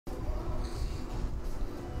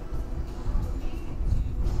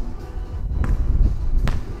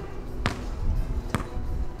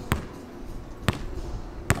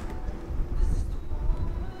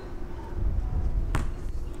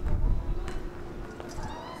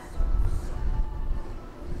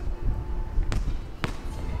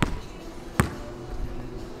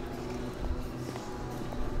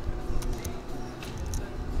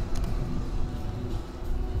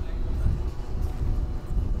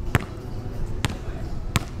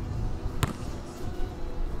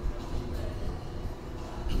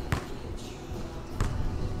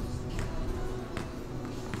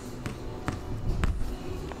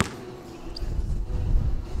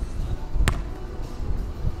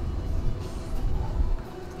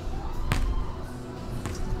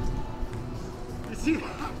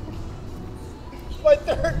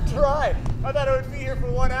try. I thought I would be here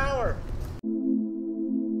for 1 hour.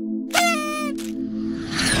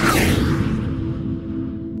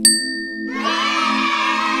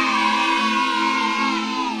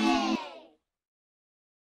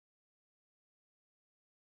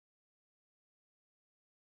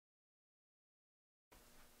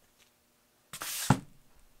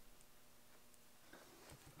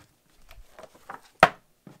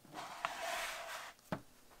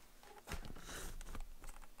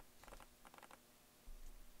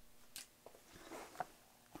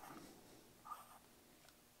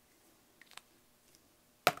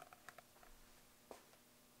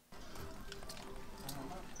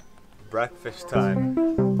 Breakfast time.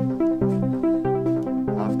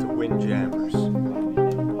 Off to Windjammers.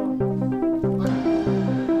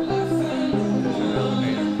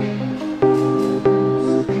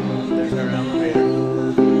 There's our elevator.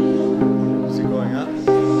 Is it going up?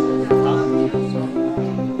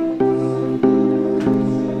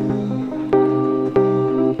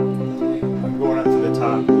 I'm going up to the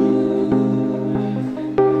top.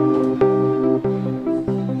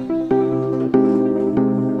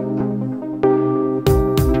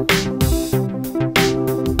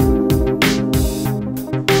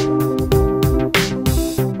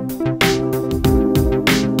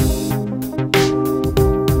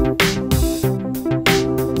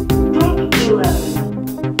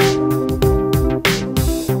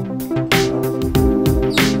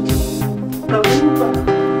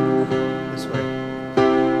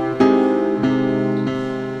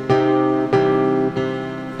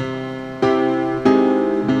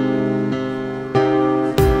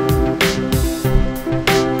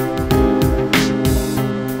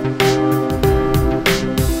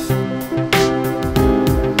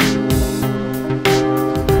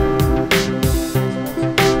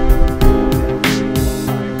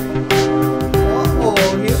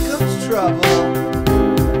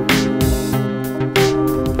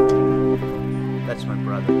 That's my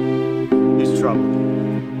brother. He's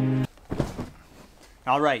trouble.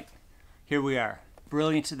 All right, here we are.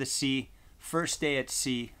 Brilliance of the sea. First day at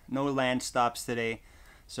sea. No land stops today.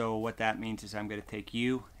 So what that means is I'm going to take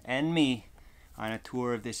you and me on a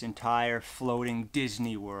tour of this entire floating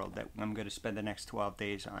Disney world that I'm going to spend the next 12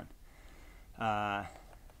 days on.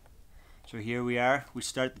 So here we are. We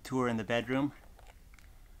start the tour in the bedroom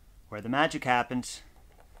where the magic happens.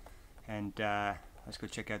 And let's go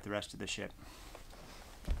check out the rest of the ship.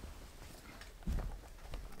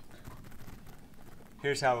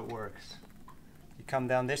 Here's how it works. You come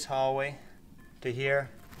down this hallway to here,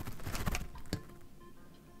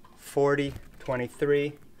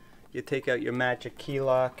 4023. You take out your magic key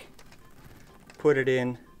lock, put it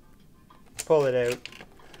in, pull it out,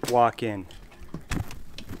 walk in.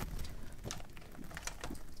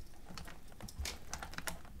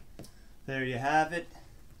 There you have it.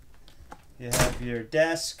 You have your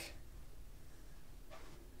desk,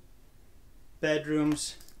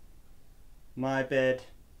 bedrooms, my bed,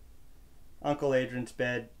 Uncle Adrian's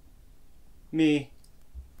bed, me.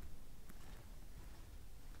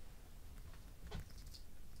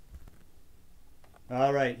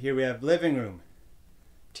 All right, here we have living room,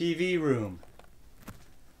 TV room,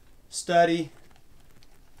 study,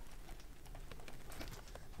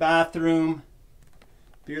 bathroom,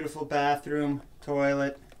 beautiful bathroom,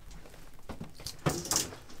 toilet,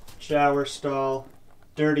 shower stall,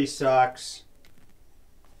 dirty socks,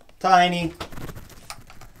 tiny,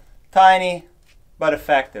 but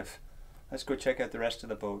effective. Let's go check out the rest of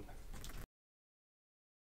the boat.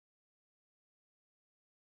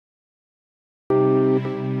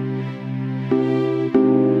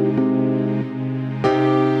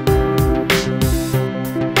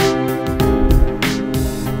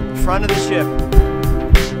 Front of the ship.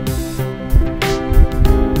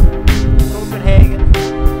 Copenhagen,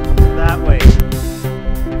 that way.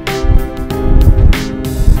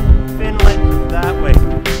 Finland, that way.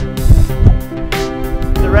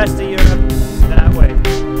 The rest of Europe, that way.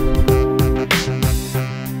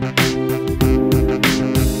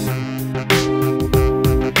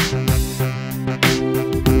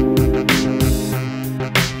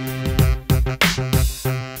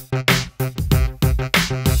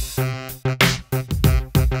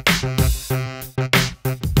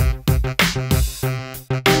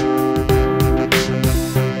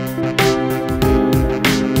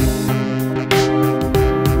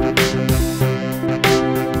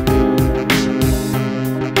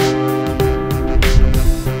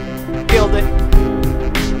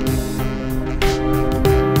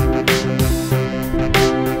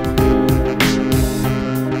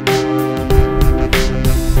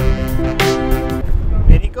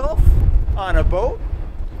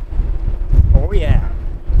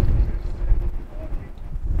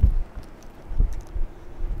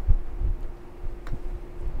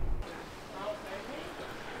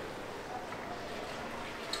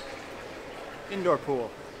 Indoor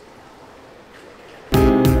pool.